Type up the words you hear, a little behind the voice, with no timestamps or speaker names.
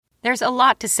There's a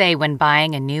lot to say when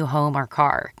buying a new home or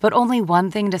car, but only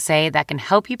one thing to say that can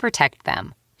help you protect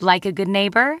them. Like a good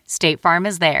neighbor, State Farm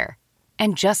is there.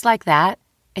 And just like that,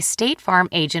 a State Farm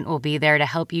agent will be there to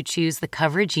help you choose the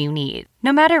coverage you need,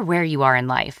 no matter where you are in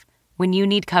life. When you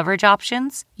need coverage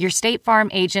options, your State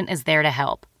Farm agent is there to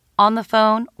help, on the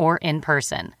phone or in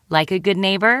person. Like a good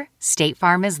neighbor, State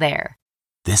Farm is there.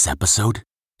 This episode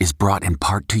is brought in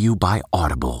part to you by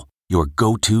Audible, your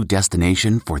go-to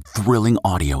destination for thrilling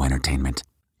audio entertainment.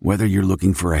 Whether you're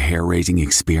looking for a hair-raising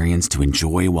experience to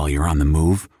enjoy while you're on the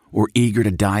move or eager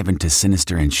to dive into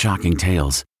sinister and shocking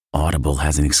tales, Audible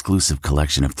has an exclusive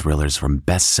collection of thrillers from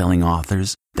best-selling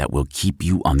authors that will keep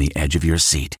you on the edge of your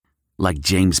seat. Like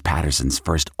James Patterson's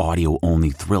first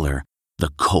audio-only thriller, The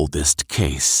Coldest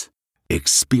Case.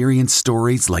 Experience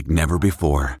stories like never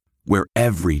before, where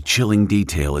every chilling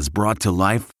detail is brought to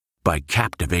life by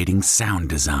captivating sound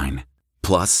design.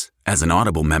 Plus, as an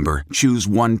Audible member, choose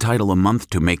one title a month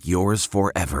to make yours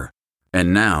forever.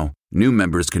 And now, new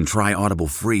members can try Audible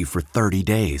free for 30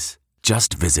 days.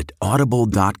 Just visit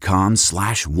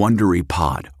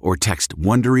audible.com/WonderyPod or text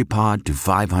WonderyPod to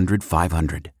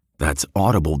 500-500. That's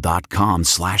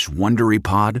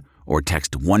audible.com/WonderyPod or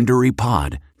text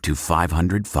WonderyPod to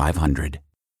 500-500.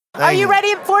 Are you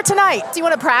ready for tonight? Do you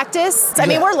want to practice? I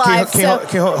mean, we're live. Can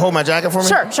you hold my jacket for me?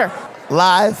 Sure.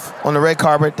 Live on the red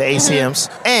carpet, the ACMs.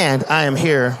 And I am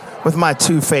here with my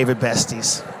two favorite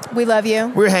besties. We love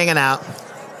you. We're hanging out,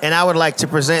 and I would like to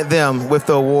present them with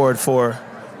the award for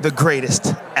the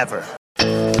greatest ever.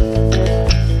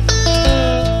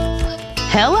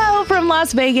 Hello from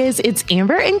Las Vegas. It's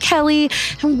Amber and Kelly,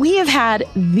 and we have had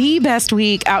the best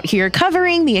week out here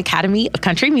covering the Academy of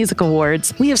Country Music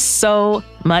Awards. We have so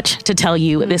much to tell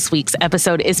you. This week's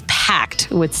episode is packed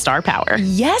with star power.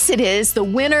 Yes, it is. The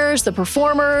winners, the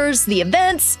performers, the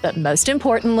events, but most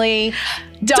importantly,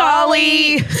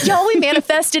 Dolly. Y'all, we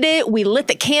manifested it. We lit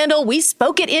the candle. We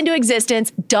spoke it into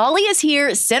existence. Dolly is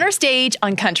here, center stage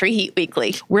on Country Heat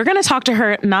Weekly. We're going to talk to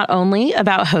her not only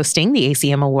about hosting the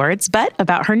ACM Awards, but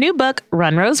about her new book,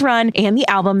 Run, Rose, Run, and the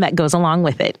album that goes along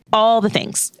with it. All the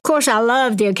things. Of course, I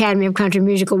love the Academy of Country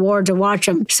Music Awards to watch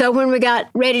them. So when we got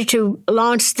ready to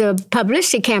launch the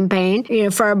publicity campaign,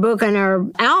 for our book and our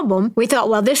album, we thought,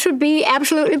 well, this would be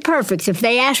absolutely perfect. If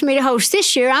they asked me to host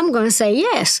this year, I'm going to say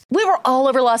yes. We were all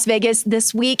over Las Vegas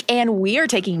this week, and we are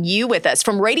taking you with us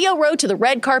from Radio Row to the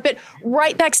red carpet,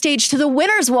 right backstage to the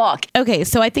Winner's Walk. Okay,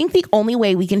 so I think the only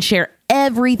way we can share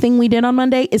everything we did on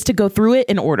Monday is to go through it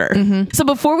in order. So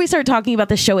before we start talking about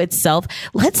the show itself,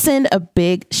 let's send a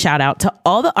big shout out to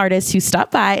all the artists who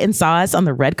stopped by and saw us on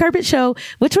the red carpet show,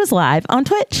 which was live on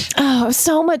Twitch. Oh,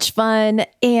 so much fun.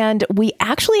 And we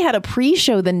actually had a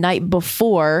pre-show the night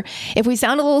before. If we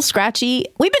sound a little scratchy,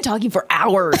 we've been talking for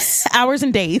hours. Hours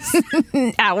and days.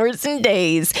 Hours and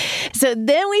days. So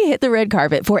then we hit the red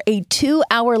carpet for a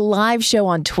 2-hour live show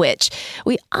on Twitch.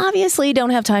 We obviously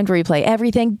don't have time to replay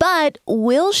everything, but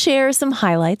we'll share some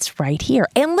highlights right here.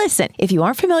 And listen, if you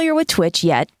aren't familiar with Twitch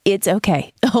yet, it's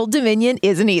okay. Old Dominion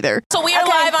isn't either. So we are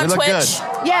live on Twitch. Good.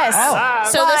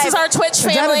 Yes. So this is our Twitch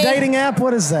family. Is that a dating app?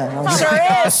 What is that? Sure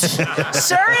is.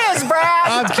 Sure is, Brad.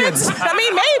 I'm kidding. I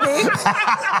mean, maybe.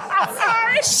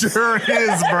 Sure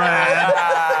is, Brad.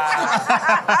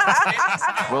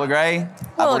 Willa Gray,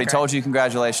 I've already told you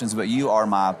congratulations, but you are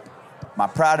my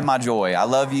pride and my joy. I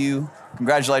love you.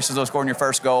 Congratulations on scoring your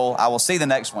first goal. I will see the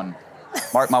next one.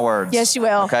 Mark my words. Yes, you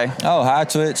will. Okay. Oh, hi,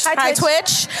 Twitch. Hi,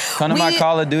 Twitch. Come to my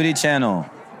Call of Duty channel.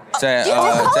 You do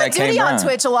Call of Duty on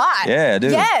Twitch a lot. Yeah,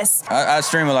 dude. Yes. I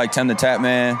stream with like Tim the Tap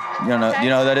Man. You know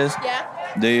who that is? Yeah.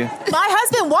 Do you? My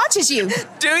husband watches you.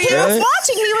 Do you? He was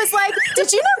watching. He was like,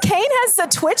 did you know Kane has a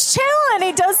Twitch channel and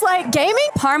he does like gaming?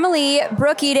 Parmalee,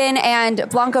 Brooke Eden, and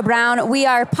Blanca Brown. We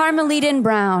are Parmalee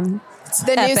Brown.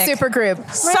 The new super group.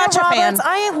 Such a fan.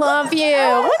 I love you.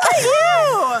 Look at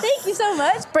you. Thank you so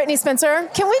much. Brittany Spencer,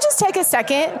 can we just take a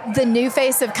second? The new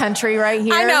face of country right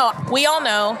here. I know. We all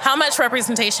know how much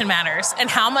representation matters and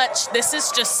how much this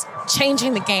is just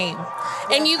changing the game.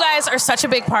 And you guys are such a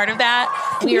big part of that.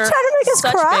 You're trying to make us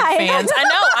such cry. big fans. I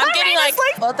know. I'm getting like,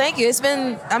 well, thank you. It's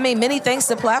been, many thanks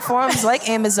to platforms like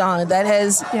Amazon that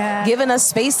has given us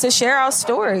space to share our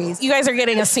stories. you guys are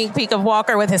getting a sneak peek of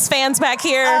Walker with his fans back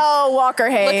here. Oh, Walker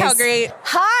Hayes. Look how great.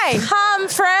 Hi.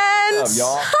 Friends. What's up,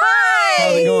 y'all? Hi.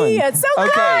 How's it going? It's so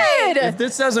Okay, good. if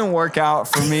this doesn't work out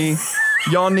for me,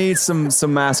 y'all need some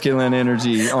masculine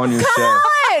energy on your show.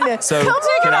 So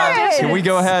can we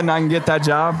go ahead and I can get that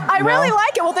job? I really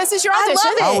like it. Well, this is your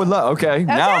audition. I would love. Okay.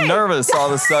 Now I'm nervous all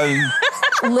of a sudden.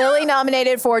 Lily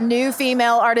nominated for New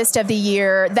Female Artist of the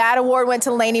Year. That award went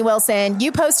to Lainey Wilson.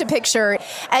 You post a picture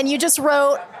and you just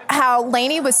wrote, how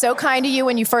Lainey was so kind to you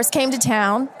when you first came to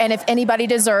town, and if anybody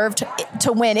deserved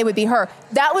to win, it would be her.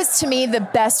 That was, to me, the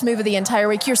best move of the entire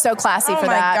week. You're so classy for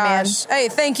that, gosh. Man. Hey,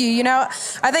 thank you. You know,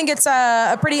 I think it's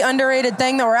a pretty underrated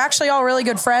thing that we're actually all really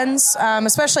good friends,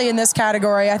 especially in this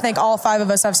category. I think all 5 of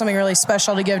us have something really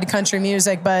special to give to country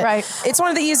music, but it's one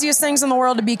of the easiest things in the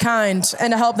world to be kind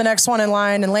and to help the next one in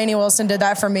line, and Lainey Wilson did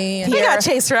that for me. We got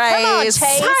Chase Rice. Come on, Chase.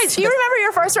 Hi. Do you remember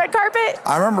your first red carpet?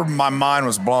 I remember my mind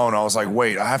was blown. I was like,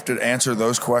 wait, I have to answer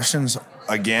those questions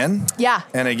again? Yeah.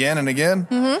 And again and again?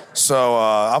 Mm-hmm. So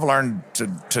I've learned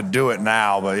to do it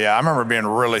now. But yeah, I remember being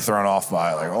really thrown off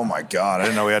by it. Like, oh my God, I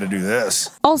didn't know we had to do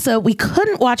this. Also, we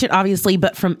couldn't watch it, obviously,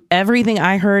 but from everything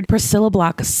I heard, Priscilla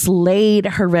Block slayed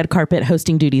her red carpet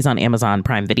hosting duties on Amazon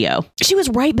Prime Video. She was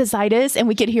right beside us, and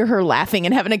we could hear her laughing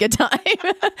and having a good time.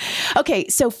 Okay,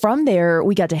 so from there,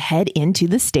 we got to head into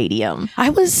the stadium. I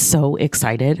was so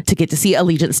excited to get to see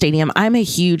Allegiant Stadium. I'm a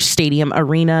huge stadium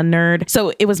arena nerd,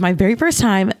 so it was my very first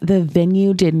time. The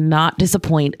venue did not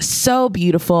disappoint. So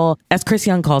beautiful. As Chris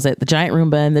Young calls it, the giant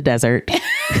Roomba in the desert.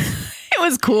 It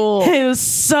was cool. It was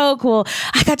so cool.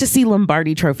 I got to see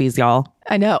Lombardi trophies, y'all.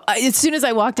 I know. As soon as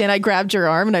I walked in, I grabbed your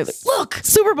arm and I was like, look,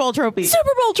 Super Bowl trophies. Super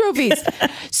Bowl trophies.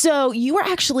 So you were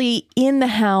actually in the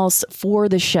house for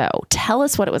the show. Tell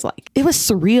us what it was like. It was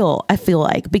surreal, I feel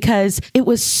like, because it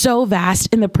was so vast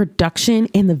and the production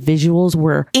and the visuals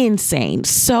were insane.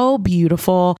 So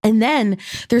beautiful. And then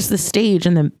there's the stage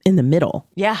in the middle.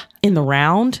 Yeah. In the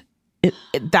round.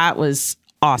 That was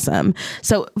awesome.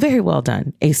 So very well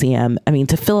done, ACM. I mean,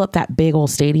 to fill up that big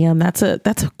old stadium, that's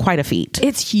quite a feat.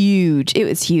 It's huge. It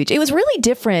was huge. It was really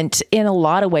different in a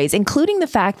lot of ways, including the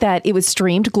fact that it was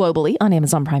streamed globally on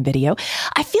Amazon Prime Video.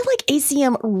 I feel like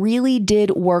ACM really did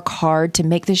work hard to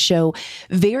make the show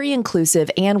very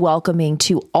inclusive and welcoming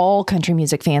to all country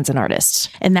music fans and artists.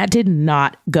 And that did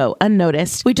not go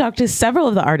unnoticed. We talked to several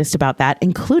of the artists about that,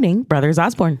 including Brothers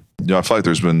Osborne. You know, I feel like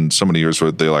there's been so many years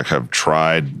where they like have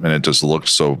tried and it just looked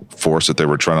so forced that they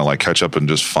were trying to like catch up and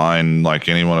just find like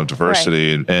anyone of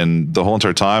diversity. Right. And the whole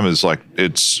entire time is like,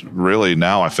 it's really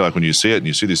now I feel like when you see it and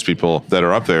you see these people that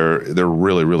are up there, they're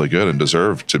really, really good and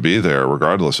deserve to be there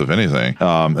regardless of anything.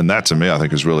 And that to me, I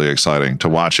think is really exciting to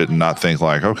watch it and not think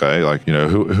like, okay, like, you know,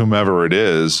 whomever it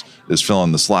is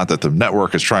filling the slot that the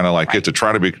network is trying to like get to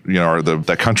try to be, you know, or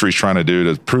that country's trying to do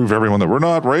to prove everyone that we're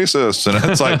not racist.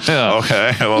 And it's like,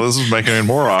 okay, well, this is making it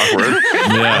more awkward.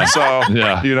 Yeah. So,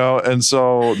 you know, and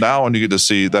so now when you get to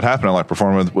see that happen, like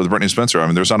performing with Brittany Spencer, I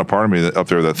mean, there's not a part of me up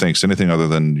there that thinks anything other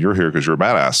than you're here because you're a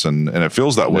badass. And it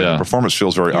feels that way. The performance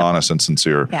feels very honest and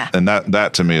sincere. Yeah. And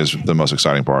that to me is the most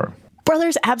exciting part.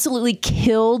 Brothers absolutely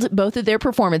killed both of their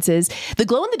performances. The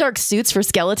glow-in-the-dark suits for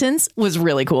skeletons was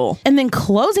really cool. And then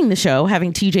closing the show,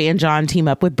 having TJ and John team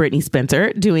up with Brittany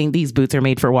Spencer, doing These Boots Are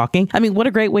Made for Walking. I mean, what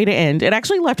a great way to end. It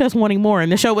actually left us wanting more,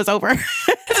 and the show was over.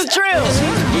 This is true.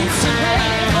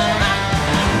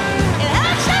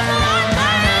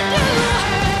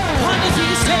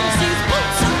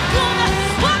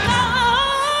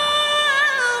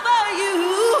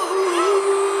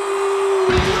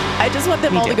 I just want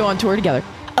them all to go on tour together.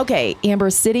 Okay, Amber,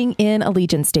 sitting in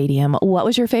Allegiant Stadium, what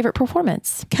was your favorite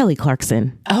performance? Kelly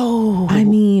Clarkson. Oh. I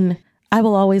mean, I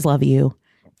Will Always Love You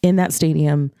in that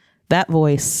stadium, that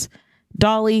voice,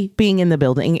 Dolly being in the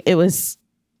building. It was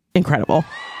incredible.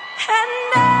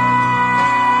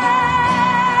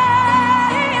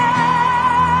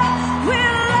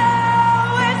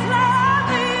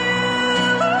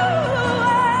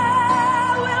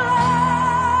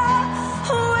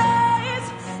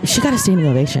 She got a standing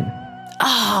ovation.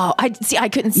 Oh, I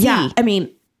couldn't see. Yeah, I mean,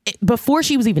 before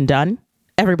she was even done,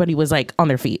 everybody was like on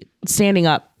their feet, standing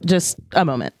up. Just a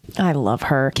moment. I love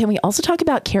her. Can we also talk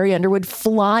about Carrie Underwood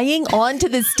flying onto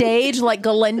the stage like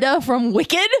Galinda from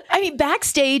Wicked? I mean,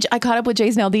 backstage, I caught up with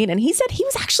Jason Aldean, and he said he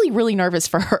was actually really nervous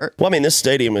for her. Well, I mean, this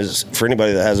stadium is, for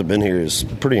anybody that hasn't been here, is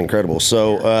pretty incredible.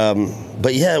 So,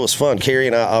 but yeah, it was fun. Carrie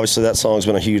and I, obviously, that song's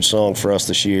been a huge song for us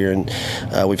this year, and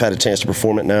we've had a chance to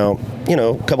perform it now, you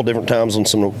know, a couple different times on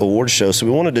some award shows. So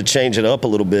we wanted to change it up a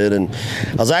little bit, and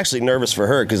I was actually nervous for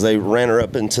her because they ran her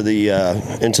up into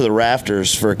the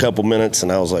rafters for a couple minutes,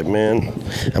 and I was like, man,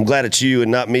 I'm glad it's you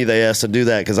and not me they asked to do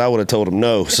that, because I would have told them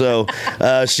no. So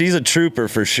she's a trooper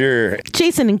for sure.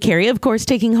 Jason and Carrie, of course,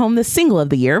 taking home the single of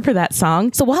the year for that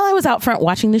song. So while I was out front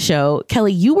watching the show,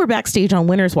 Kelly, you were backstage on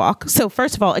Winner's Walk. So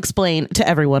first of all, explain to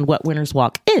everyone what Winner's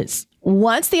Walk is.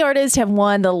 Once the artists have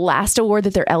won the last award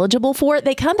that they're eligible for,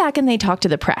 they come back and they talk to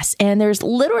the press. And there's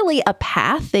literally a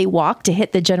path they walk to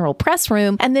hit the general press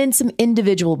room and then some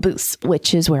individual booths,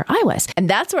 which is where I was. And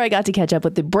that's where I got to catch up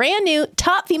with the brand new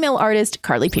top female artist,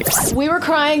 Carly Pearce. We were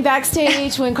crying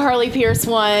backstage when Carly Pearce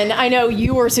won. I know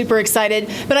you were super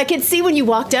excited, but I could see when you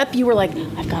walked up, you were like,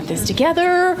 I've got this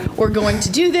together. We're going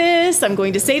to do this. I'm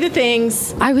going to say the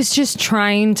things. I was just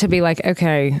trying to be like,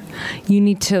 okay, you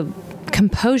need to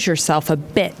compose yourself a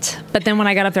bit. But then when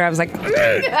I got up there, I was like,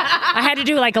 I had to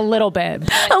do like a little bit.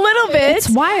 A little bit? It's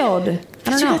wild. I don't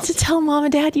know. You got to tell mom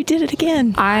and dad you did it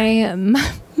again.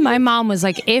 My mom was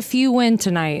like, if you win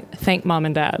tonight, thank mom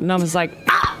and dad. And I was like,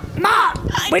 Mom,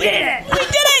 we did it. We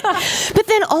did it. But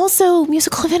then also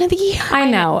musical event of the year. I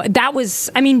know. That was,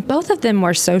 I mean, both of them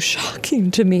were so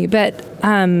shocking to me. But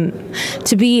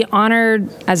to be honored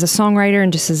as a songwriter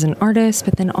and just as an artist,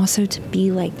 but then also to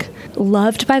be like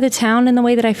loved by the town in the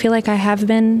way that I feel like I have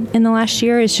been in the last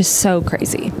year is just so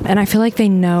crazy. And I feel like they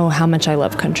know how much I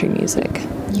love country music.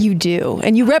 You do.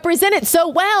 And you represent it so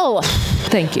well.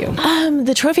 Thank you.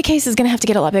 The trophy case is going to have to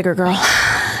get a lot bigger, girl.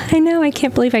 I know. I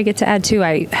can't believe I get to add 2.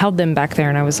 I held them back there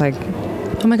and I was like,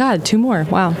 oh my God, 2 more.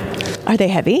 Wow. Are they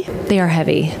heavy? They are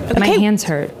heavy. Okay. My hands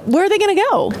hurt. Where are they going to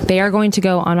go? They are going to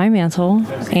go on my mantle,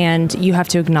 and you have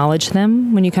to acknowledge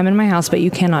them when you come in my house, but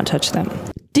you cannot touch them.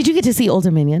 Did you get to see Old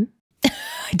Dominion? I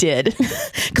did.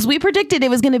 Because we predicted it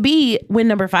was going to be win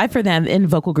number 5 for them in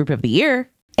Vocal Group of the Year.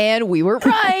 And we were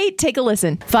right. Take a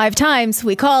listen. 5 times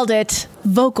we called it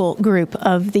Vocal Group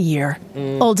of the Year.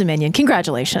 Old Dominion.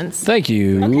 Congratulations. Thank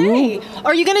you. Okay.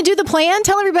 Are you going to do the plan?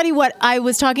 Tell everybody what I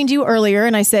was talking to you earlier.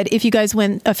 And I said, if you guys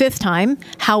win a 5th time,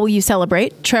 how will you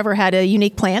celebrate? Trevor had a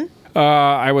unique plan.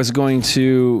 I was going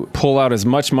to pull out as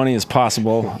much money as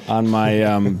possible on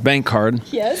my bank card.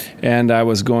 Yes. And I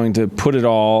was going to put it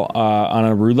all on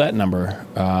a roulette number.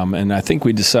 And I think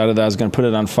we decided that I was going to put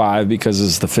it on 5 because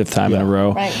it's the 5th time in a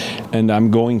row. Right. And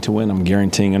I'm going to win. I'm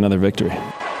guaranteeing another victory.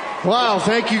 Wow,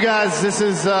 thank you guys. This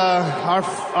is our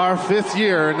 5th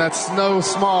year, and that's no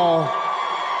small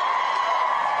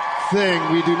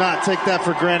thing. We do not take that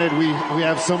for granted. We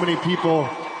have so many people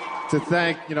to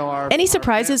thank, our... Any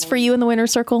surprises for you in the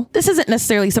winner's circle? This isn't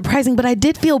necessarily surprising, but I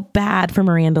did feel bad for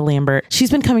Miranda Lambert.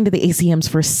 She's been coming to the ACMs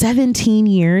for 17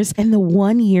 years, and the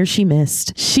 1 year she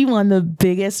missed, she won the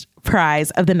biggest prize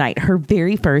of the night, her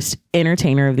very first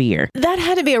Entertainer of the Year. That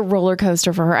had to be a roller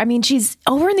coaster for her. I mean, she's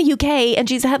over in the UK and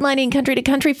she's headlining Country to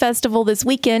Country Festival this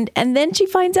weekend, and then she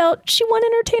finds out she won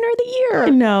Entertainer of the Year. I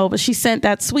know, but she sent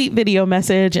that sweet video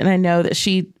message, and I know that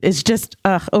she is just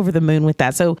over the moon with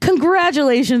that. So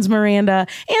congratulations, Miranda,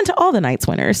 and to all the night's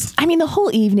winners. I mean, the whole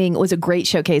evening was a great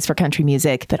showcase for country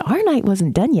music, but our night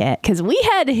wasn't done yet because we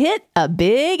had to hit a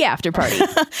big after party.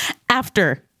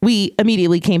 After we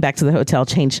immediately came back to the hotel,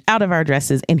 changed out of our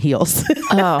dresses and heels.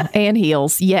 Oh, and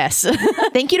heels. Yes.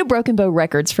 Thank you to Broken Bow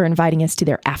Records for inviting us to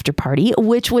their after party,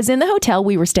 which was in the hotel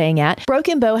we were staying at.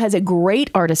 Broken Bow has a great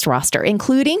artist roster,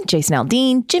 including Jason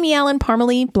Aldean, Jimmy Allen,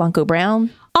 Parmalee, Blanco Brown.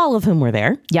 All of whom were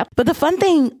there. Yep. But the fun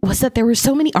thing was that there were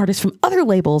so many artists from other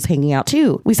labels hanging out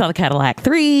too. We saw the Cadillac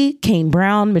 3, Kane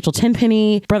Brown, Mitchell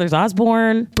Tenpenny, Brothers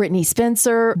Osborne, Brittany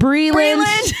Spencer,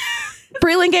 Breland.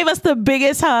 Breland gave us the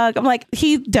biggest hug. I'm like,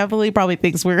 he definitely probably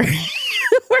thinks we're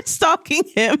stalking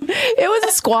him. It was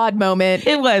a squad moment.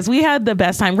 It was. We had the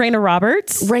best time. Raina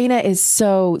Roberts. Raina is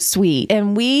so sweet,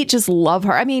 and we just love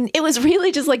her. I mean, it was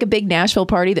really just like a big Nashville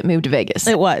party that moved to Vegas.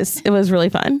 It was. It was really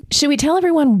fun. Should we tell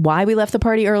everyone why we left the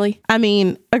party early? I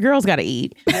mean, a girl's got to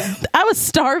eat. I was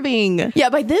starving. Yeah,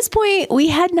 by this point, we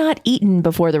had not eaten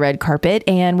before the red carpet,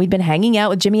 and we'd been hanging out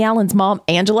with Jimmy Allen's mom,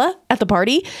 Angela, at the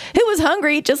party, who was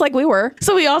hungry just like we were.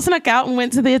 So we all snuck out and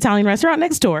went to the Italian restaurant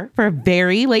next door for a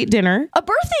very late dinner. A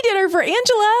birthday dinner for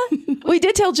Angela. We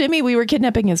did tell Jimmy we were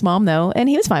kidnapping his mom, though, and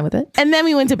he was fine with it. And then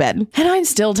we went to bed. And I'm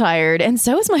still tired, and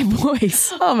so is my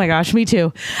voice. Oh my gosh, me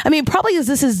too. I mean, probably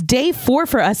this is day 4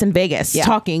 for us in Vegas,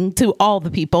 talking to all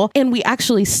the people, and we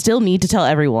actually still need to tell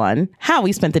everyone how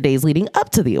we spent the days leading up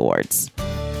to the awards.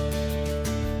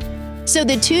 So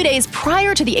the 2 days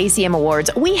prior to the ACM Awards,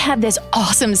 we had this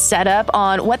awesome setup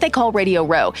on what they call Radio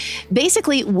Row.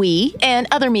 Basically, we and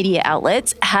other media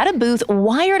outlets had a booth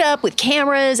wired up with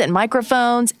cameras and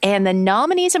microphones, and the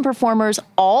nominees and performers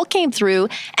all came through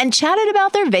and chatted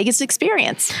about their Vegas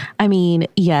experience. I mean,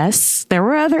 yes, there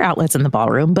were other outlets in the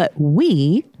ballroom, but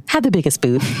we had the biggest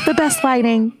booth, the best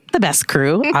lighting, the best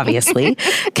crew, obviously.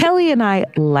 Kelly and I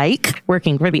like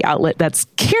working for the outlet that's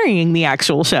carrying the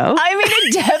actual show. I mean,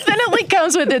 it definitely definitely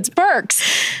comes with its perks.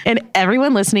 And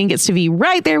everyone listening gets to be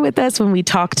right there with us when we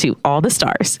talk to all the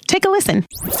stars. Take a listen.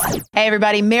 Hey,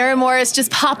 everybody. Mary Morris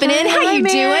just popping in. How Hi, you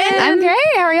Mary. doing? I'm great.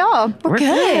 How are y'all? We're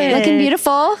good. Looking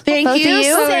beautiful. Thank Both you. Of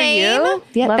you. Same.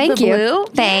 Yeah, Love thank the you. blue.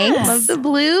 Thanks. Love the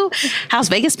blue. How's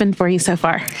Vegas been for you so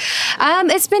far?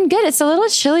 It's been good. It's a little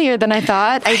chillier than I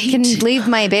thought. I can leave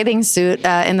my bathing suit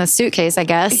in the suitcase, I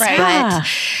guess. Right.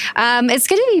 But it's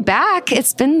good to be back.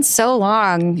 It's been so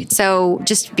long. So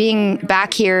just being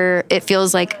back here, it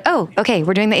feels like, oh, okay,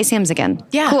 we're doing the ACMs again.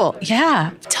 Yeah. Cool.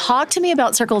 Yeah. Talk to me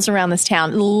about Circles Around This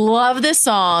Town. Love this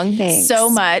song so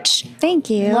much. Thank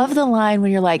you. Love the line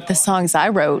when you're like, the songs I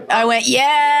wrote. I went,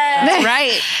 yeah.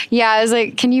 Right. Yeah, I was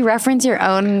like, can you reference your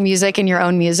own music in your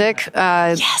own music?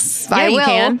 Yes. I Yeah, will.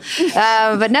 you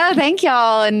can. But no, thank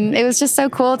y'all. And it was just so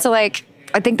cool to like,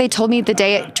 I think they told me the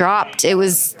day it dropped, it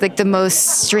was like the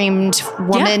most streamed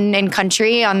woman in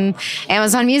country on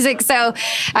Amazon Music. So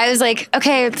I was like,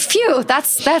 okay, phew,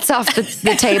 that's off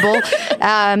the table.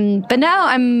 But now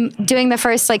I'm doing the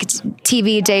first like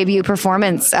TV debut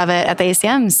performance of it at the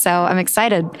ACMs. So I'm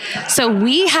excited. So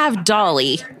we have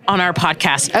Dolly on our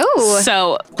podcast. Oh.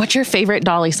 So what's your favorite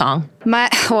Dolly song?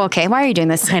 Okay, why are you doing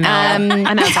this? I know. I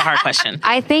know it's a hard question.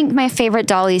 I think my favorite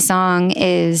Dolly song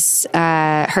is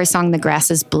her song "The Grass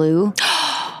Is Blue,"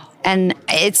 and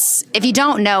if you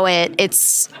don't know it,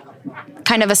 it's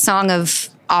kind of a song of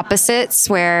opposites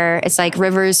where it's like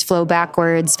rivers flow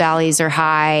backwards, valleys are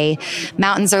high,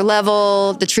 mountains are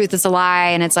level, the truth is a lie,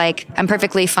 and it's like I'm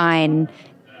perfectly fine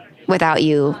without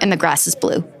you and the grass is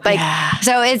blue.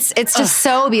 So it's just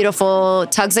so beautiful,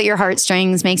 tugs at your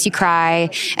heartstrings, makes you cry.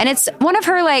 And it's one of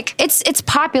her like it's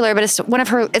popular, but it's one of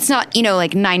her, it's not,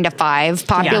 like 9 to 5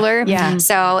 popular. Yeah.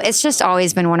 So it's just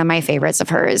always been one of my favorites of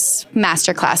hers.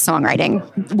 Masterclass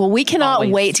songwriting. Well, we cannot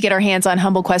wait to get our hands on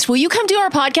Humble Quest. Will you come do our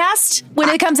podcast when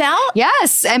it comes out?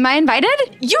 Yes. Am I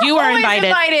invited? You are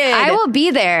invited. I will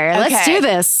be there. Let's do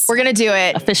this. We're going to do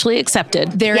it. Officially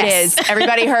accepted. There it is.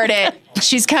 Everybody heard it.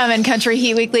 She's coming, Country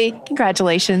Heat Weekly.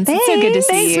 Congratulations. It's so good to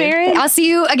see you. Mary. I'll see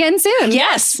you again soon.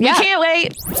 Yes. Yeah. We can't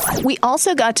wait. We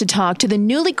also got to talk to the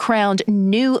newly crowned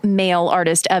new male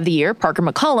artist of the year, Parker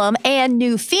McCollum, and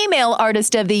new female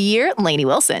artist of the year, Lainey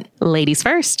Wilson. Ladies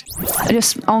first.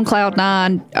 Just on cloud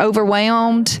nine,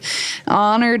 overwhelmed,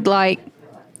 honored, like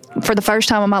for the first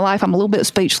time in my life, I'm a little bit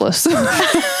speechless.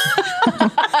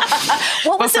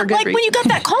 What was it like when you got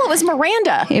that call? It was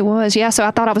Miranda. It was, yeah. So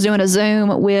I thought I was doing a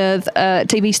Zoom with a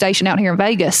TV station out here in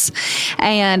Vegas.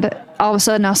 And all of a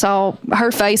sudden I saw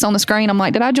her face on the screen. I'm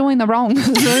like, did I join the wrong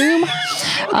Zoom?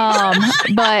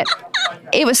 But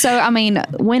it was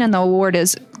winning the award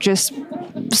is just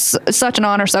such an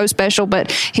honor, so special.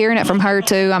 But hearing it from her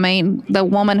too, the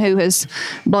woman who has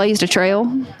blazed a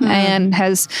trail and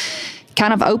has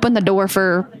kind of opened the door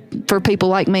for people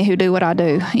like me who do what I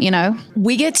do,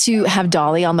 We get to have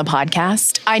Dolly on the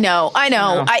podcast. I know.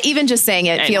 I even just saying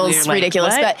it feels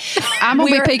ridiculous, but I'm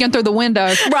going to be peeking through the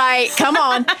window. Right. Come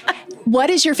on. What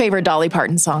is your favorite Dolly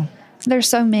Parton song? There's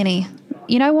so many.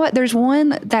 You know what? There's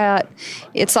one that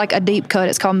it's like a deep cut.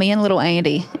 It's called Me and Little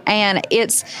Andy. And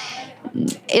it's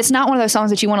not one of those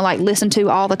songs that you want to like listen to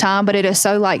all the time, but it is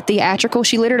so like theatrical.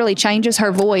 She literally changes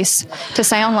her voice to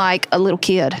sound like a little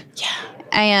kid. Yeah.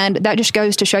 And that just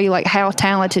goes to show you like how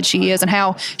talented she is and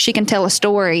how she can tell a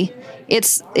story.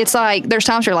 It's like there's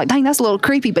times where you're like, dang, that's a little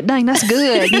creepy, but dang, that's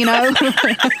good,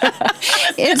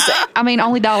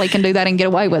 only Dolly can do that and get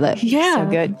away with it. Yeah. So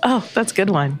good. Oh, that's a good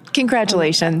one.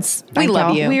 Congratulations. We Thank love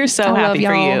y'all. you. We are so happy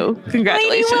for you.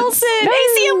 Congratulations. Lainey Wilson,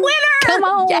 ACM winner. Come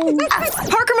on. Yes.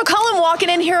 Parker McCollum walking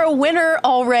in here a winner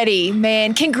already.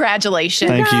 Man, congratulations.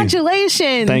 Thank you.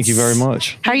 Congratulations. Thank you very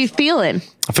much. How are you feeling?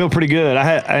 I feel pretty good. I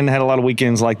hadn't had a lot of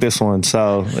weekends like this one,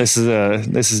 so this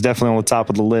is definitely on the top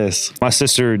of the list. My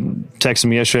sister texted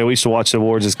me yesterday. We used to watch the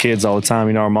awards as kids all the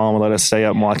time. Our mom would let us stay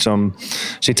up and watch them.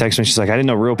 She texted me. She's like, I didn't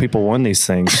know real people won these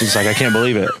things. She's like, I can't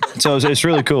believe it. So it's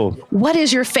really cool. What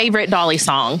is your favorite Dolly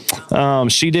song?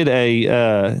 She did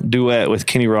a duet with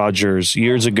Kenny Rogers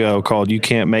years ago called "You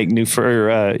Can't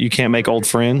Make Old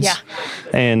Friends." Yeah.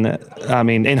 And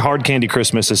and Hard Candy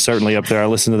Christmas is certainly up there. I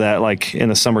listen to that like in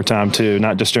the summertime too,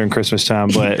 not just during Christmas time.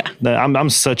 But I'm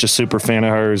such a super fan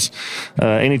of hers.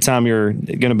 Anytime you're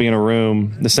going to be in a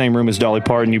room, the same room as Dolly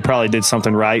Parton, you probably did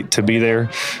something right to be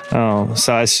there.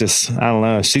 So it's just, I don't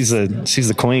know. She's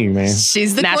the queen, man.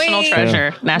 She's the National queen.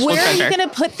 treasure. Yeah. National Where treasure. are you going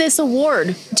to put this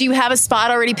award? Do you have a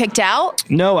spot already picked out?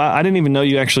 No, I didn't even know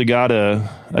you actually got a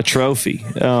trophy.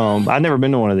 I'd never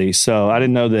been to one of these, so I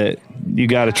didn't know that you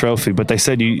got a trophy, but they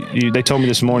said they told me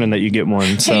this morning that you get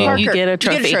one. So you get a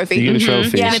trophy. You get a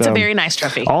trophy. Yeah, and it's a So very nice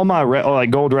trophy. all my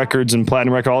like gold records and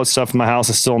platinum record, all that stuff in my house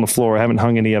is still on the floor. I haven't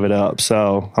hung any of it up,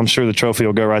 so I'm sure the trophy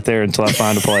will go right there until I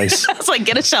find a place. It's like,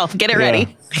 get a shelf, get it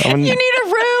ready. You need a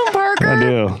room, Parker. I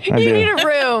do. You need a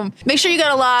room. Make sure you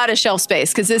got a lot of shelf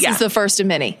space because this is the first of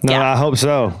many. No, I hope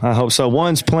so.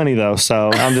 One's plenty though,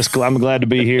 so I'm glad to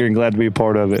be here and glad to be a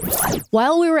part of it.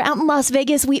 While we were out in Las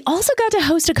Vegas, we also got to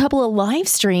host a couple of live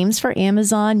streams for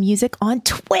Amazon Music on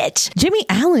Twitch. Jimmy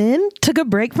Allen took a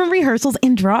break from rehearsals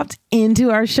and dropped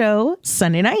into our show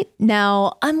Sunday night.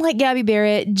 Now, unlike Gabby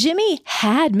Barrett, Jimmy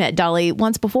had met Dolly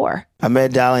once before. I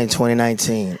met Dolly in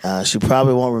 2019. She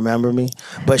probably won't remember me,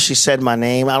 but she said my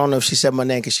name. I don't know if she said my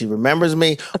name because she remembers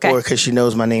me or because she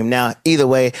knows my name now. Either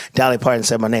way, Dolly Parton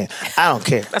said my name. I don't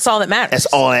care. That's all that matters.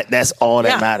 That's all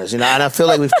that matters. And I feel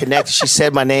like we've connected. She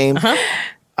said my name.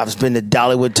 I've been to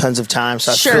Dollywood tons of times,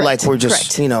 so I feel like we're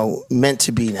just, meant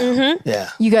to be now.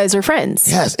 Yeah. You guys are friends?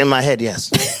 Yes, in my head,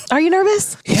 yes. Are you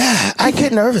nervous? Yeah, I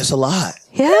get nervous a lot.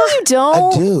 Yeah. No, you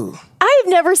don't. I do. I've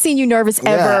never seen you nervous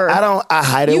ever. I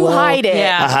hide it well. You hide it.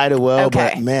 I hide it well,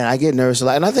 but man, I get nervous a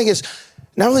lot. And I think it's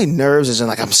not really nerves as in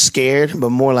like I'm scared,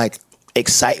 but more like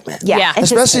excitement. Yeah.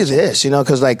 Especially this,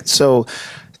 because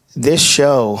this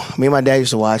show, me and my dad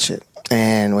used to watch it.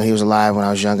 And when he was alive, when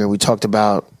I was younger, we talked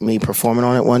about me performing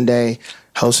on it one day,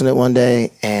 hosting it one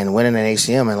day, and winning an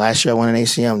ACM. And last year I won an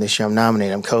ACM. This year I'm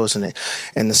nominated. I'm co-hosting it.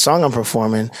 And the song I'm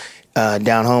performing,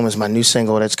 Down Home, is my new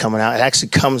single that's coming out. It actually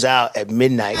comes out at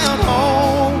midnight. Down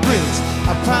home, Prince.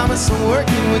 I promise I'm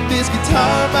working with this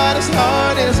guitar about as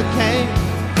hard as I can.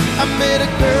 I met a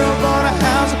girl, bought a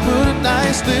house, and put a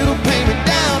nice little payment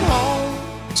down home.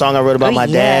 Song I wrote about my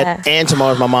dad, and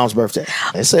tomorrow's my mom's birthday.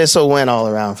 It's a win all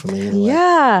around for me. Anyway.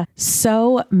 Yeah.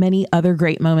 So many other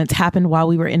great moments happened while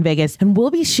we were in Vegas, and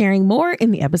we'll be sharing more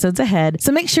in the episodes ahead.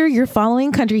 So make sure you're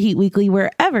following Country Heat Weekly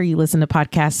wherever you listen to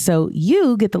podcasts so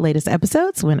you get the latest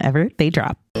episodes whenever they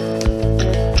drop.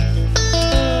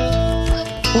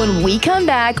 When we come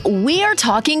back, we are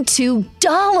talking to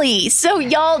Dolly. So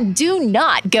y'all do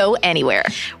not go anywhere.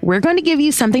 We're going to give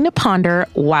you something to ponder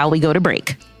while we go to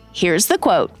break. Here's the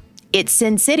quote. It's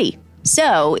Sin City.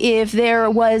 So if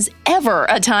there was ever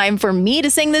a time for me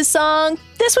to sing this song,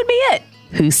 this would be it.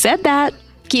 Who said that?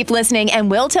 Keep listening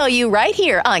and we'll tell you right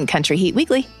here on Country Heat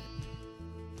Weekly.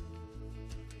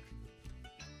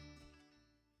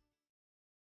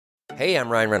 Hey, I'm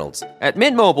Ryan Reynolds. At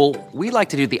Mint Mobile, we like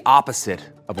to do the opposite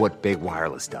of what Big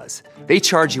Wireless does. They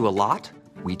charge you a lot,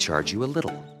 we charge you a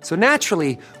little. So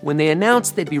naturally, when they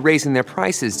announced they'd be raising their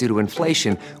prices due to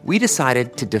inflation, we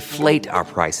decided to deflate our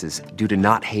prices due to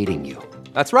not hating you.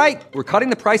 That's right. We're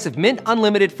cutting the price of Mint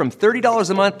Unlimited from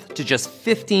 $30 a month to just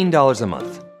 $15 a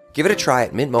month. Give it a try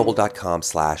at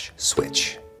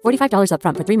mintmobile.com/switch. $45 up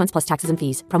front for 3 months plus taxes and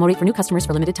fees. Promo rate for new customers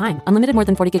for limited time. Unlimited more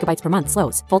than 40 gigabytes per month.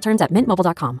 Slows full terms at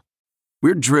mintmobile.com.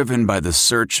 We're driven by the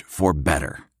search for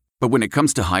better. But when it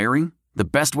comes to hiring, the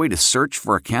best way to search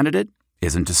for a candidate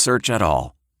isn't to search at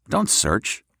all. Don't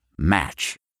search.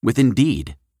 Match. With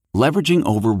Indeed. Leveraging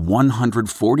over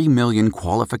 140 million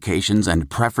qualifications and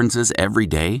preferences every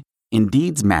day,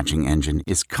 Indeed's matching engine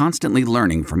is constantly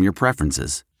learning from your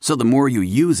preferences. So the more you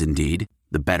use Indeed,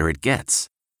 the better it gets.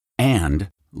 And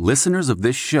listeners of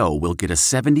this show will get a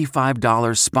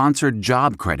 $75 sponsored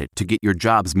job credit to get your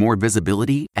jobs more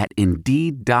visibility at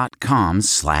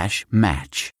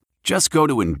Indeed.com/match. Just go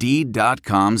to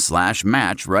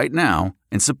Indeed.com/match right now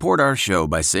and support our show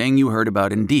by saying you heard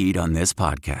about Indeed on this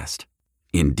podcast.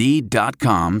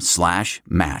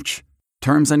 Indeed.com/match.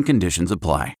 Terms and conditions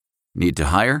apply. Need to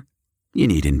hire? You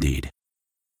need Indeed.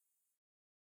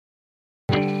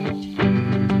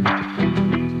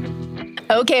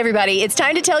 Okay, everybody, it's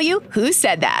time to tell you who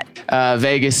said that.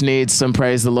 Vegas needs some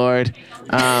praise the Lord.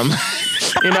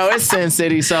 It's Sin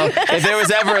City, so if there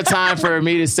was ever a time for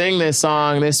me to sing this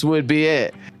song, this would be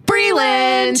it.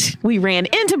 Breland. We ran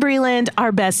into Breland,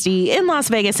 our bestie, in Las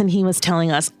Vegas, and he was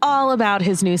telling us all about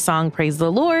his new song, Praise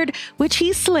the Lord, which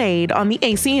he slayed on the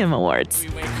ACM Awards.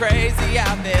 We went crazy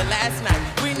out there last night.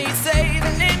 We need saving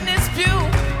in this pew.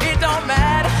 It don't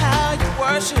matter how you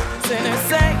worship, sinners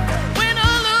say, win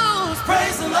or lose,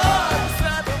 praise the Lord.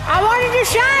 I wanted to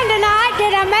shine tonight.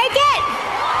 Did I make it?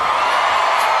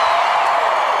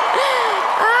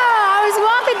 I was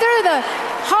walking through the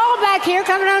hall back here,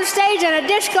 coming on stage, and a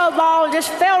disco ball just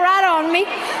fell right on me.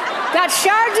 Got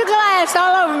shards of glass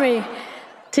all over me.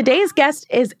 Today's guest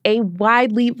is a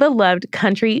widely beloved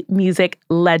country music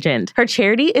legend. Her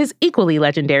charity is equally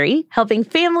legendary, helping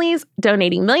families,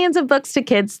 donating millions of books to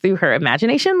kids through her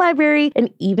Imagination Library,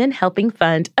 and even helping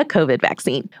fund a COVID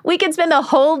vaccine. We could spend the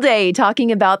whole day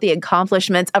talking about the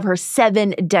accomplishments of her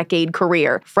 7-decade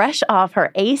career. Fresh off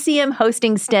her ACM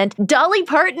hosting stint, Dolly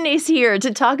Parton is here to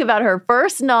talk about her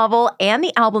first novel and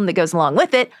the album that goes along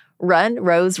with it, Run,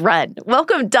 Rose, Run.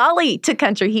 Welcome, Dolly, to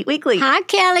Country Heat Weekly. Hi,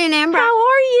 Kelly and Amber. How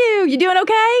are you? You doing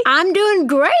okay? I'm doing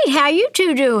great. How you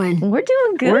two doing? We're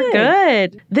doing good. We're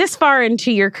good. This far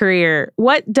into your career,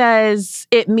 what does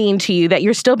it mean to you that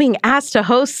you're still being asked to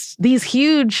host these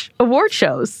huge award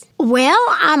shows? Well,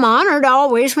 I'm honored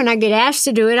always when I get asked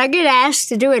to do it. I get asked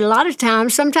to do it a lot of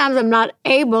times. Sometimes I'm not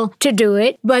able to do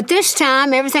it. But this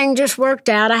time, everything just worked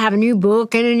out. I have a new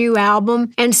book and a new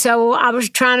album. And so I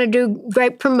was trying to do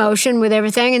great promotion with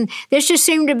everything. And this just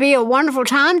seemed to be a wonderful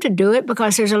time to do it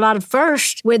because there's a lot of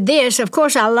firsts with this. Of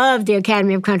course, I love the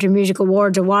Academy of Country Music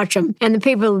Awards. I watch them. And the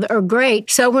people are great.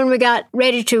 So when we got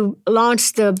ready to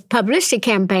launch the publicity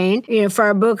campaign, for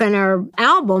our book and our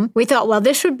album, we thought, well,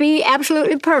 this would be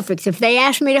absolutely perfect. If they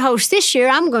asked me to host this year,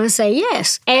 I'm going to say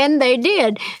yes. And they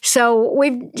did. So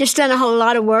we've just done a whole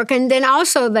lot of work. And then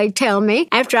also they tell me,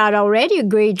 after I'd already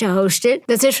agreed to host it,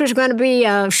 that this was going to be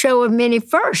a show of many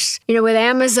firsts. With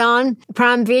Amazon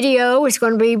Prime Video, it's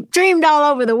going to be streamed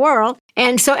all over the world.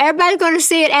 And so everybody's going to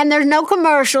see it, and there's no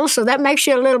commercials, so that makes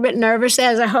you a little bit nervous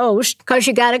as a host because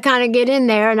you got to kind of get in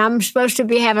there, and I'm supposed to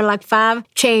be having like 5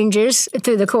 changes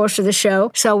through the course of the show.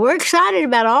 So we're excited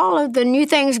about all of the new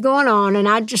things going on, and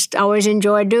I just always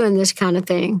enjoy doing this kind of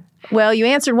thing. Well, you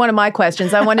answered one of my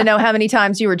questions. I want to know how many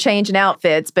times you were changing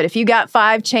outfits, but if you got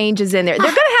 5 changes in there, they're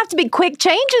going to have to be quick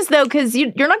changes, though, because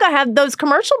you're not going to have those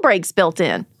commercial breaks built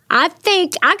in. I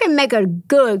think I can make a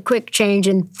good quick change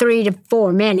in 3 to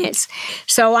 4 minutes.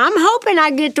 So I'm hoping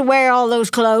I get to wear all those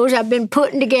clothes I've been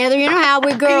putting together. You know how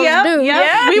we girls do.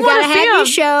 Yeah, you got to have your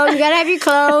show, you got to have your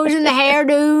clothes and the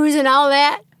hairdos and all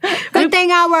that. Good thing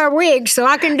I wear wigs, so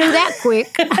I can do that quick.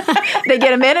 They get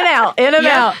them in and out,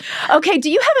 out. Okay,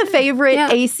 do you have a favorite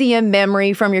ACM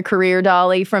memory from your career,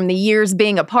 Dolly, from the years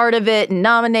being a part of it and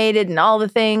nominated and all the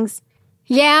things?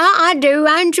 Yeah, I do.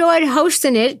 I enjoyed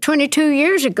hosting it 22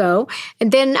 years ago.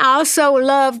 And then I also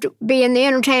loved being the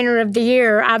Entertainer of the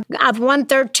Year. I've won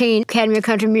 13 Academy of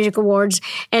Country Music Awards.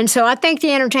 And so I think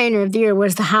the Entertainer of the Year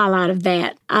was the highlight of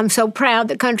that. I'm so proud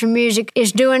that country music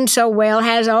is doing so well,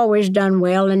 has always done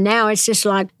well. And now it's just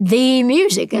like the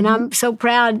music. And I'm so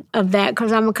proud of that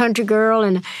because I'm a country girl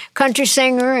and a country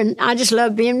singer. And I just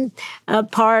love being a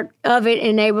part of it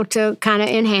and able to kind of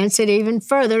enhance it even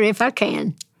further if I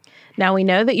can. Now, we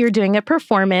know that you're doing a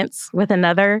performance with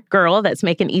another girl that's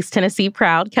making East Tennessee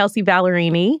proud, Kelsey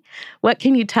Ballerini. What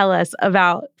can you tell us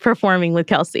about performing with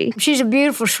Kelsey? She's a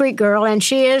beautiful, sweet girl, and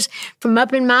she is from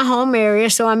up in my home area,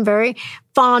 so I'm very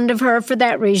fond of her for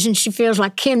that reason. She feels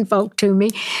like kinfolk to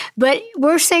me. But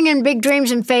we're singing Big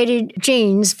Dreams and Faded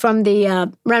Jeans from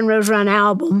the Run, Rose, Run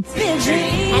album. Big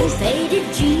dreams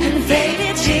and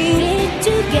faded jeans,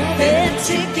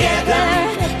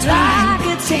 together, like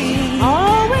a team.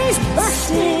 Always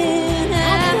busting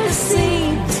at the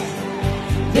seams.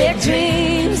 Big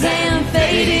dreams and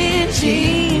faded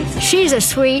jeans. She's a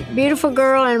sweet, beautiful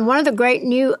girl and one of the great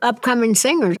new upcoming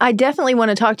singers. I definitely want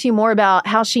to talk to you more about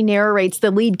how she narrates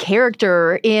the lead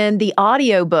character in the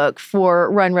audiobook for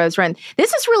Run, Rose, Run.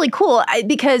 This is really cool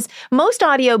because most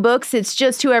audiobooks, it's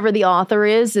just whoever the author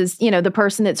is, the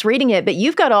person that's reading it. But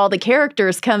you've got all the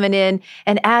characters coming in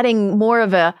and adding more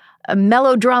of a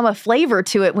melodrama flavor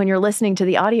to it when you're listening to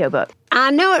the audiobook.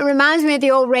 I know it reminds me of the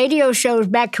old radio shows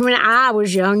back when I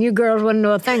was young. You girls wouldn't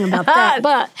know a thing about that.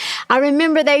 But I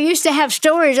remember they used to have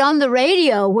stories on the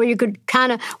radio where you could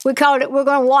we called it, we're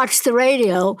going to watch the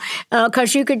radio,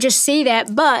 because you could just see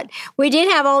that. But we did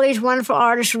have all these wonderful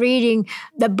artists reading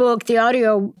the book, the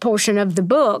audio portion of the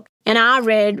book. And I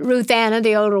read Ruth Anna,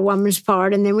 the older woman's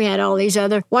part, and then we had all these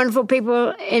other wonderful people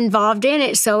involved in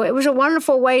it. So it was a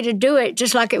wonderful way to do it,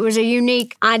 just like it was a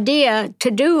unique idea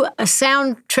to do a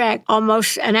soundtrack,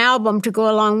 almost an album to go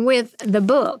along with the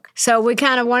book. So we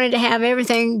kind of wanted to have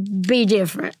everything be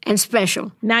different and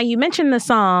special. Now, you mentioned the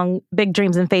song Big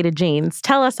Dreams and Faded Jeans.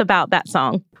 Tell us about that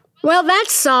song. Well, that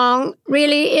song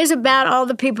really is about all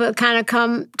the people that kind of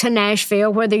come to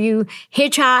Nashville, whether you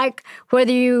hitchhike,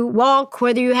 whether you walk,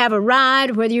 whether you have a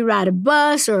ride, whether you ride a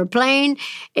bus or a plane.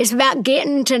 It's about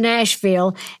getting to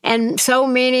Nashville. And so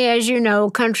many, as you know,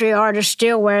 country artists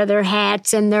still wear their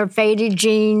hats and their faded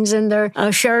jeans and their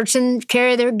shirts and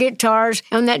carry their guitars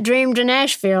on that dream to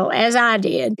Nashville, as I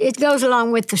did. It goes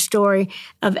along with the story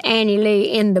of Annie Lee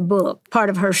in the book, part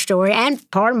of her story and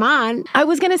part of mine. I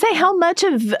was going to say, how much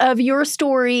of your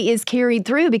story is carried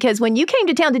through? Because when you came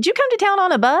to town, did you come to town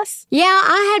on a bus? Yeah,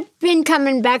 I had been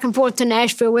coming back and forth to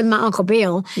Nashville with my Uncle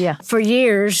Bill for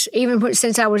years, even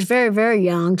since I was very, very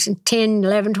young, 10,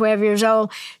 11, 12 years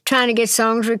old, trying to get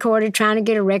songs recorded, trying to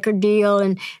get a record deal,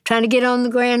 and trying to get on the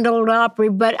Grand Ole Opry.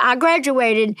 But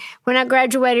when I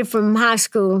graduated from high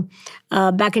school,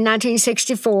 back in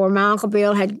 1964, my Uncle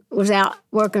Bill was out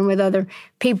working with other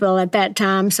people at that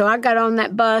time. So I got on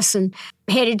that bus and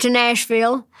headed to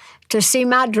Nashville to see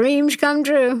my dreams come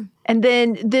true. And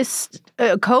then this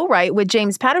co-write with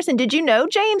James Patterson. Did you know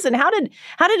James? And how did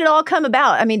it all come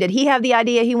about? I mean, did he have the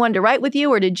idea he wanted to write with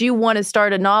you, or did you want to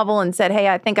start a novel and said, hey,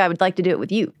 I think I would like to do it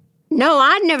with you? No,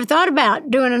 I'd never thought about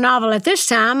doing a novel at this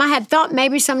time. I had thought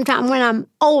maybe sometime when I'm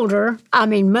older,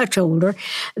 much older,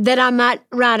 that I might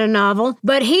write a novel.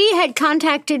 But he had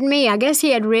contacted me. I guess he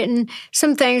had written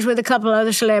some things with a couple of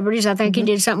other celebrities. I think he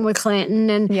did something with Clinton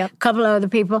and a couple of other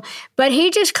people. But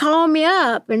he just called me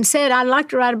up and said, I'd like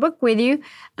to write a book with you.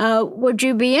 Would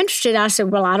you be interested? I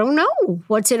said, well, I don't know.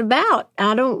 What's it about?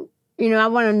 I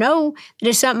want to know that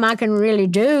it's something I can really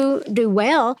do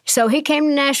well. So he came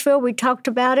to Nashville. We talked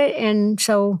about it. And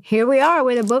so here we are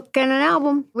with a book and an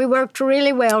album. We worked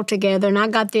really well together. And I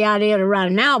got the idea to write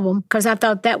an album because I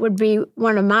thought that would be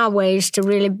one of my ways to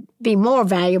really be more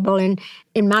valuable in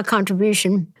my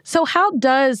contribution. So how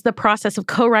does the process of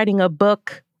co-writing a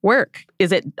book work?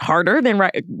 Is it harder than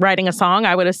writing a song,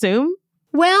 I would assume?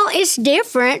 Well, it's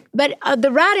different, but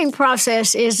the writing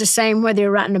process is the same whether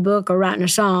you're writing a book or writing a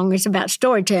song. It's about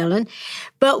storytelling.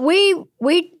 But we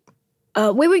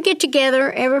would get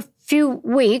together every few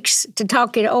weeks to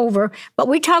talk it over, but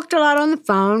we talked a lot on the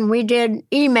phone. We did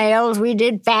emails, we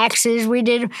did faxes, we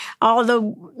did all the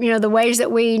ways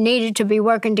that we needed to be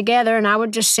working together, and I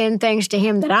would just send things to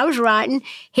him that I was writing.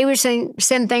 He would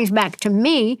send things back to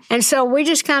me, and so we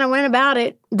just kind of went about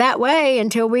it that way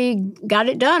until we got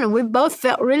it done, and we both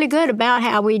felt really good about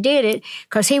how we did it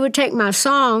because he would take my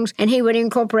songs and he would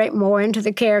incorporate more into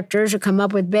the characters or come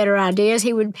up with better ideas.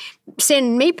 He would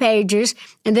send me pages,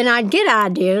 and then I'd get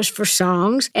ideas for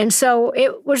songs, and so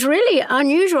it was really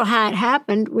unusual how it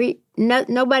happened.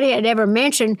 Nobody had ever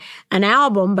mentioned an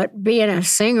album, but being a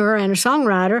singer and a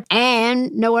songwriter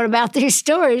and knowing about these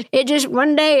stories,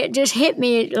 one day it just hit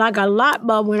me like a light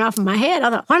bulb went off in my head. I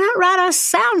thought, why not write a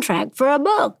soundtrack for a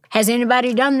book? Has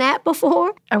anybody done that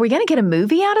before? Are we going to get a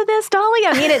movie out of this, Dolly?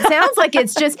 I mean, it sounds like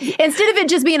it's just, instead of it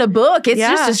just being a book, it's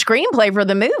just a screenplay for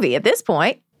the movie at this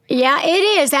point. Yeah,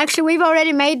 it is. Actually, we've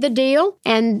already made the deal,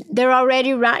 and they're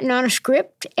already writing on a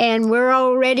script, and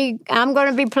I'm going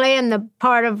to be playing the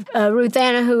part of Ruth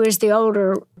Anna, who is the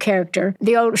older character.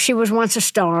 She was once a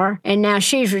star, and now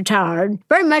she's retired.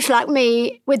 Very much like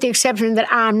me, with the exception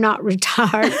that I'm not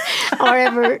retired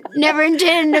or never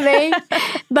intended to be.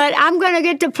 But I'm going to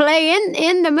get to play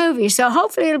in the movie, so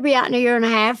hopefully it'll be out in a year and a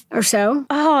half or so.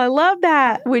 Oh, I love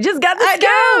that. We just got the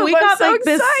scoop. I'm so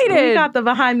excited. We got the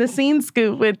behind-the-scenes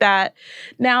scoop with that.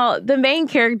 Now, the main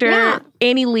character,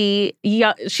 Annie Lee,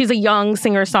 she's a young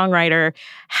singer-songwriter.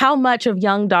 How much of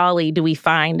young Dolly do we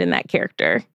find in that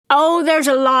character? Oh, there's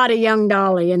a lot of young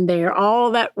Dolly in there. All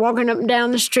that walking up and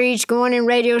down the streets, going in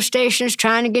radio stations,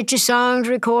 trying to get your songs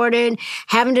recorded,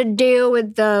 having to deal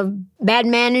with the bad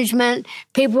management,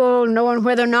 people knowing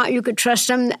whether or not you could trust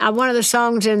them. One of the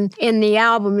songs in the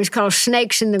album is called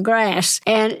Snakes in the Grass,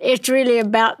 and it's really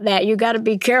about that. You got to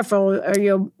be careful or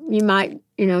you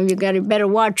got to better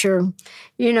watch your,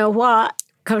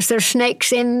 because there's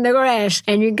snakes in the grass,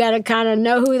 and you got to kind of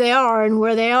know who they are and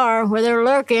where they're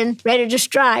lurking, ready to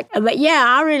strike. But yeah,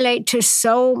 I relate to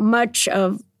so much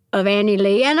of Annie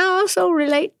Lee, and I also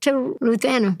relate to Ruth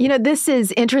Anna. This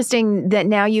is interesting that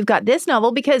now you've got this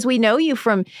novel because we know you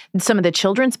from some of the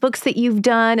children's books that you've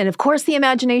done. And of course, the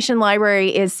Imagination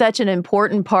Library is such an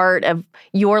important part of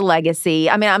your legacy.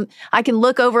 I mean, I can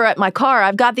look over at my car.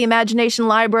 I've got the Imagination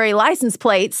Library license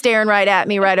plate staring right at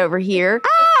me right over here.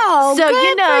 Oh, so,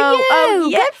 good for you. Oh,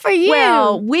 yeah. Good for you.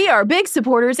 Well, we are big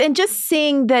supporters, and just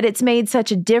seeing that it's made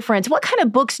such a difference. What kind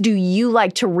of books do you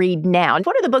like to read now?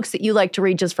 What are the books that you like to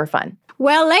read just for fun?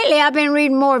 Well, lately I've been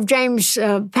reading more of James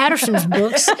Patterson's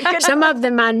books. Some of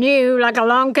them I knew, like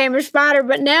Along Came a Spider,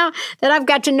 but now that I've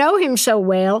got to know him so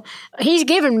well, he's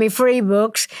given me free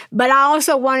books, but I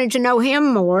also wanted to know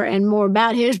him more and more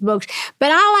about his books. But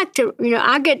I like to,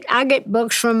 I get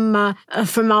books from all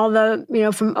the,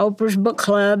 from Oprah's book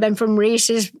club and from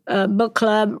Reese's book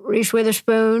club, Reese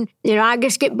Witherspoon. I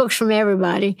just get books from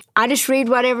everybody. I just read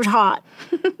whatever's hot.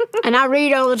 And I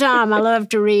read all the time. I love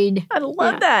to read. I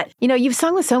love that. You've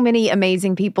sung with so many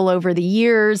amazing people over the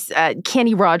years.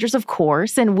 Kenny Rogers, of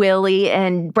course, and Willie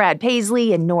and Brad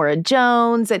Paisley and Nora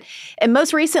Jones. And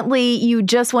most recently, you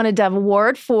just won a Dove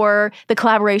Award for the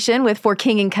collaboration with For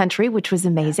King and Country, which was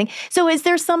amazing. So is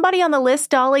there somebody on the list,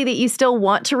 Dolly, that you still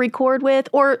want to record with?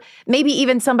 Or maybe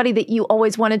even somebody that you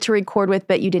always wanted to record with,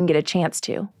 but you didn't get a chance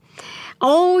to?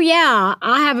 Oh, yeah.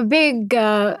 I have a big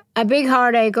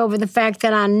heartache over the fact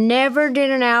that I never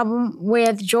did an album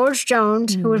with George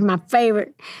Jones, who was my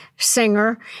favorite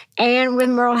singer, and with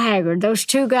Merle Haggard. Those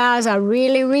two guys I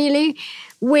really, really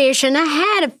wish, and I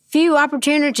had a few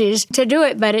opportunities to do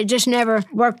it, but it just never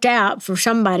worked out for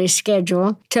somebody's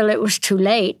schedule till it was too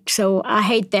late. So I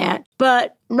hate that.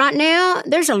 But right now,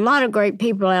 there's a lot of great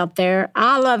people out there.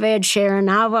 I love Ed Sheeran.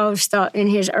 I've always thought in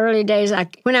his early days,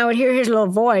 when I would hear his little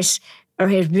voice, or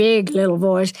his big little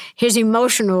voice, his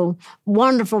emotional,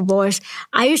 wonderful voice,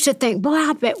 I used to think, boy,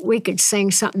 I bet we could sing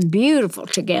something beautiful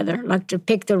together, like to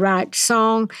pick the right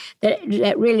song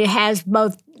that really has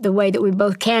both the way that we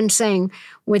both can sing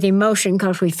with emotion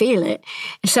because we feel it.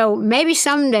 So maybe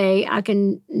someday I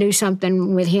can do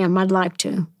something with him. I'd like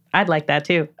to. I'd like that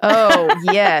too. Oh,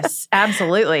 yes,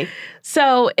 absolutely.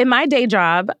 So in my day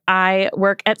job, I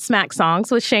work at Smack Songs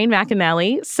with Shane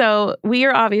McAnally. So we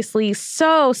are obviously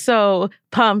so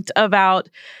pumped about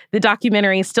the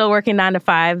documentary Still Working 9 to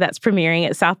 5 that's premiering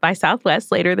at South by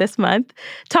Southwest later this month.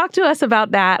 Talk to us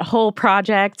about that whole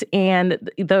project and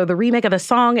the remake of the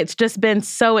song. It's just been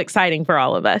so exciting for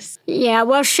all of us. Yeah,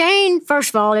 well, Shane,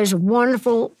 first of all, is a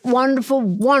wonderful, wonderful,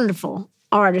 wonderful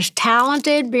artist,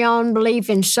 talented beyond belief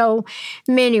in so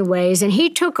many ways. And he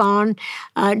took on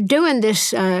doing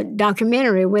this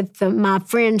documentary with my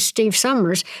friend Steve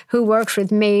Summers, who works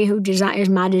with me, who is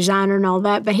my designer and all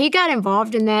that. But he got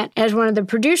involved in that as one of the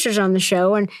producers on the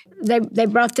show. And they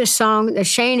brought this song that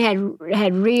Shane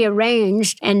had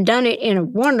rearranged and done it in a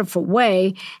wonderful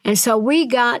way. And so we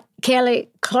got Kelly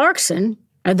Clarkson,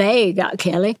 or they got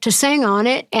Kelly, to sing on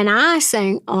it, and I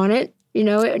sang on it.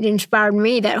 It inspired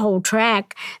me, that whole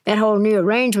track, that whole new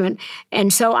arrangement.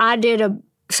 And so I did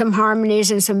some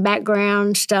harmonies and some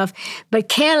background stuff. But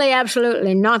Kelly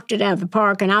absolutely knocked it out of the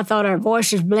park, and I thought our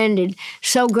voices blended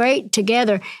so great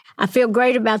together. I feel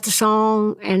great about the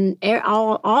song, and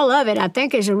all of it, I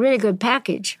think, is a really good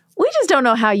package. We just don't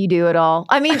know how you do it all.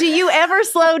 I mean, do you ever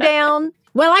slow down?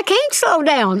 Well, I can't slow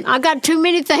down. I got too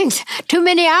many things, too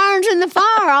many irons in the fire.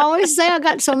 I always say I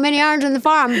got so many irons in the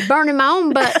fire. I'm burning my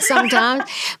own butt sometimes.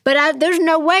 But there's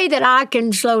no way that I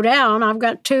can slow down.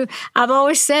 I've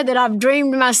always said that I've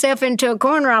dreamed myself into a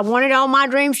corner. I wanted all my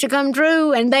dreams to come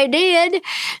true, and they did.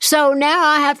 So now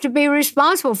I have to be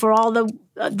responsible for all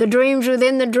the dreams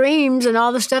within the dreams and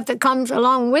all the stuff that comes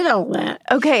along with all that.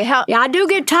 Okay, Yeah, I do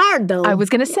get tired, though. I was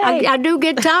going to say. I do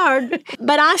get tired,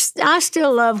 but I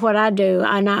still love what I do,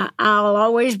 and I'll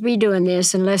always be doing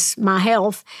this unless my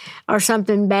health or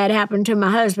something bad happened to my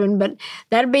husband, but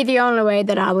that'd be the only way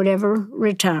that I would ever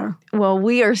retire. Well,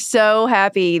 we are so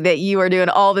happy that you are doing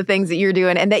all the things that you're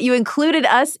doing and that you included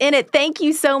us in it. Thank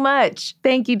you so much.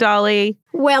 Thank you, Dolly.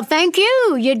 Well, thank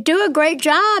you. You do a great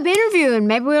job interviewing.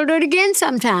 Maybe we'll do it again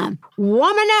sometime.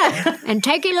 Woman up and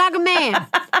take it like a man.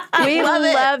 We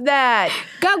love that.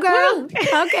 Go, girl.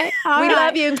 Okay. All we right.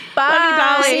 love you. Bye. Love you,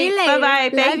 Dolly. See you later. Bye-bye.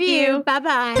 Thank love you.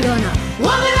 Bye-bye.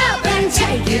 Woman up and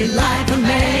take it like a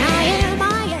man. I am.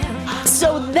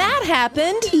 So that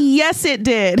happened. Yes, it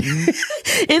did.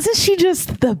 Isn't she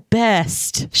just the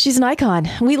best? She's an icon.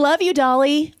 We love you,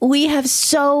 Dolly. We have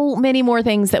so many more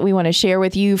things that we want to share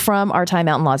with you from our time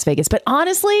out in Las Vegas. But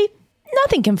honestly,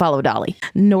 nothing can follow Dolly.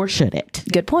 Nor should it.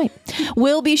 Good point.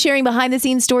 We'll be sharing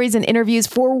behind-the-scenes stories and interviews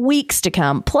for weeks to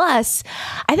come. Plus,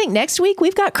 I think next week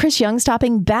we've got Chris Young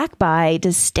stopping back by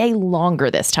to stay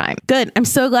longer this time. Good. I'm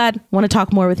so glad. Want to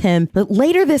talk more with him. But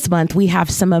later this month, we have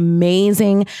some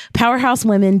amazing powerhouse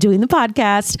women doing the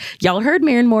podcast. Y'all heard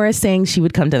Maren Morris saying she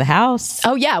would come to the house.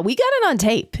 Oh, yeah. We got it on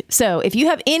tape. So if you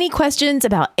have any questions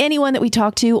about anyone that we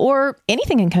talked to or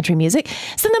anything in country music,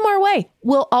 send them our way.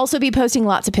 We'll also be posting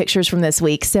lots of pictures from this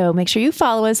week, so make sure you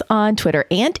follow us on Twitter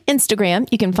and Instagram.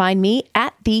 You can find me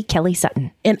at the Kelly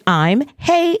Sutton. And I'm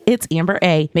Hey, it's Amber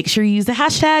A. Make sure you use the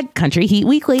hashtag Country Heat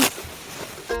Weekly.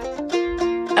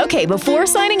 Okay, Okay, before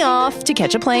signing off to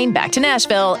catch a plane back to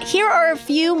Nashville, here are a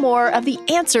few more of the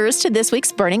answers to this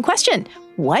week's burning question.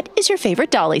 What is your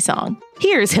favorite Dolly song?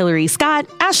 Here's Hillary Scott,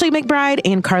 Ashley McBride,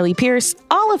 and Carly Pierce,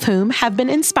 all of whom have been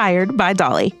inspired by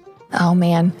Dolly. Oh,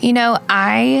 man. You know,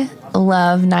 I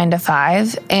love 9 to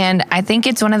 5, and I think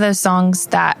it's one of those songs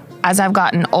that as I've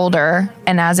gotten older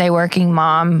and as a working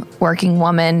mom, working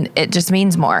woman, it just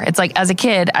means more. It's like as a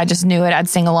kid, I just knew it. I'd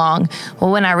sing along.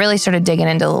 Well, when I really started digging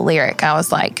into the lyric, I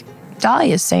was like,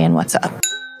 Dolly is saying what's up.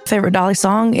 Favorite Dolly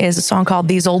song is a song called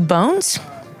These Old Bones.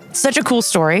 Such a cool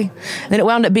story. And then it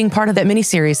wound up being part of that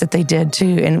miniseries that they did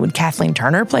too. And when Kathleen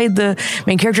Turner played the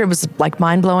main character, it was like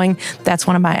mind blowing. That's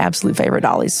one of my absolute favorite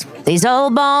Dollys. These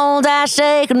old bones I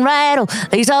shake and rattle.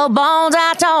 These old bones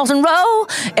I toss and roll.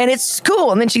 And it's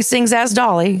cool. And then she sings as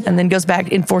Dolly and then goes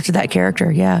back and forth to that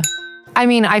character. Yeah. I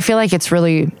mean, I feel like it's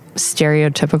really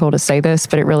stereotypical to say this,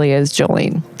 but it really is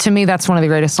Jolene. To me, that's one of the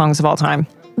greatest songs of all time.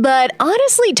 But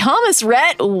honestly, Thomas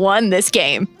Rhett won this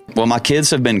game. Well, my kids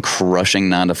have been crushing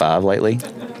 9 to 5 lately,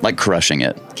 like crushing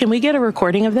it. Can we get a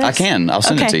recording of this? I can. I'll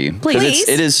send it to you. Please.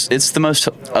 It's the most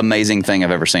amazing thing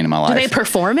I've ever seen in my life. Do they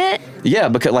perform it? Yeah,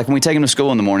 because like when we take them to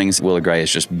school in the mornings, Willa Gray is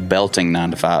just belting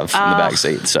 9 to 5 in the back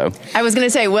seat. So I was going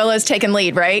to say Willa's taking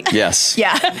lead, right? Yes.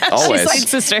 Yeah. Always. She's like,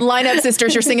 sister. Line up,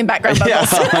 sisters. You're singing background vocals. Yeah,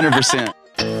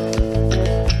 100%.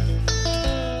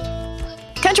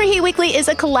 Country Heat Weekly is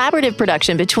a collaborative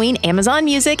production between Amazon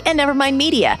Music and Nevermind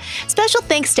Media. Special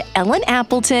thanks to Ellen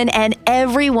Appleton and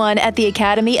everyone at the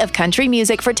Academy of Country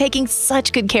Music for taking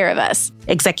such good care of us.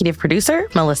 Executive producer,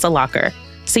 Melissa Locker.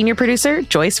 Senior producer,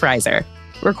 Joyce Reiser.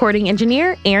 Recording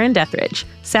engineer, Aaron Dethridge.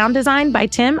 Sound design by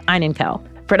Tim Einenkel.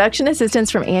 Production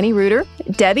assistance from Annie Reuter,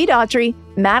 Debbie Daughtry,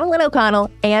 Madeline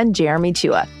O'Connell, and Jeremy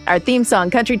Chua. Our theme song,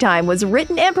 Country Time, was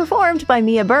written and performed by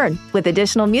Mia Byrne, with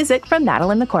additional music from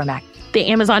Madeline McCormack. The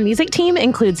Amazon Music team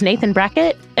includes Nathan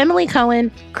Brackett, Emily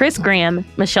Cohen, Chris Graham,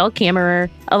 Michelle Kammerer,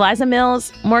 Eliza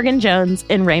Mills, Morgan Jones,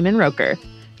 and Raymond Roker.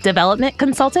 Development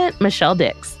consultant, Michelle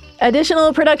Dix.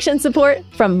 Additional production support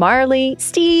from Marley,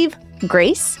 Steve,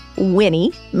 Grace,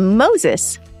 Winnie,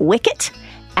 Moses, Wicket,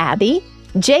 Abby,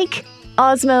 Jake,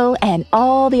 Osmo, and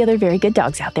all the other very good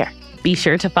dogs out there. Be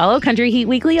sure to follow Country Heat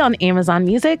Weekly on Amazon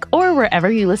Music or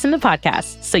wherever you listen to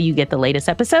podcasts so you get the latest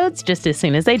episodes just as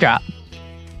soon as they drop.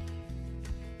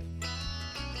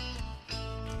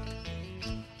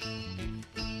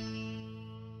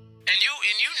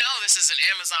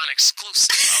 Exclusive,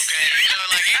 okay? You know,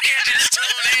 like you can't just tune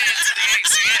in to the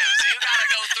ACMs. You gotta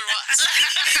go through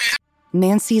us.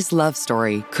 Nancy's love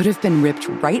story could have been ripped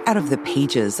right out of the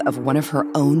pages of one of her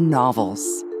own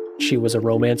novels. She was a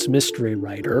romance mystery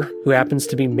writer who happens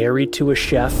to be married to a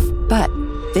chef. But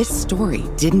this story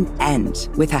didn't end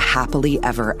with a happily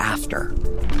ever after.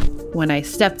 When I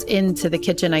stepped into the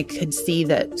kitchen, I could see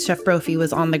that Chef Brophy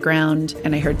was on the ground,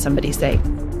 and I heard somebody say,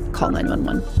 "Call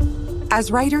 911." As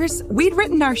writers, we'd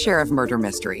written our share of murder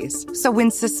mysteries. So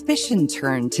when suspicion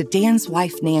turned to Dan's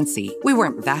wife, Nancy, we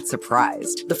weren't that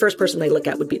surprised. The first person they look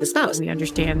at would be the spouse. We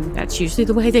understand that's usually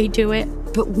the way they do it.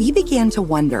 But we began to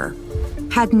wonder,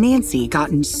 had Nancy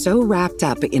gotten so wrapped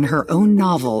up in her own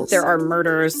novels? There are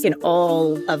murders in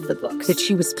all of the books. That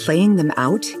she was playing them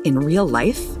out in real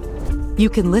life? You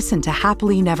can listen to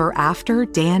Happily Never After,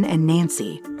 Dan and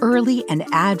Nancy, early and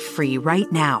ad-free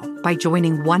right now by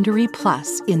joining Wondery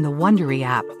Plus in the Wondery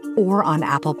app or on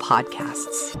Apple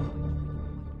Podcasts.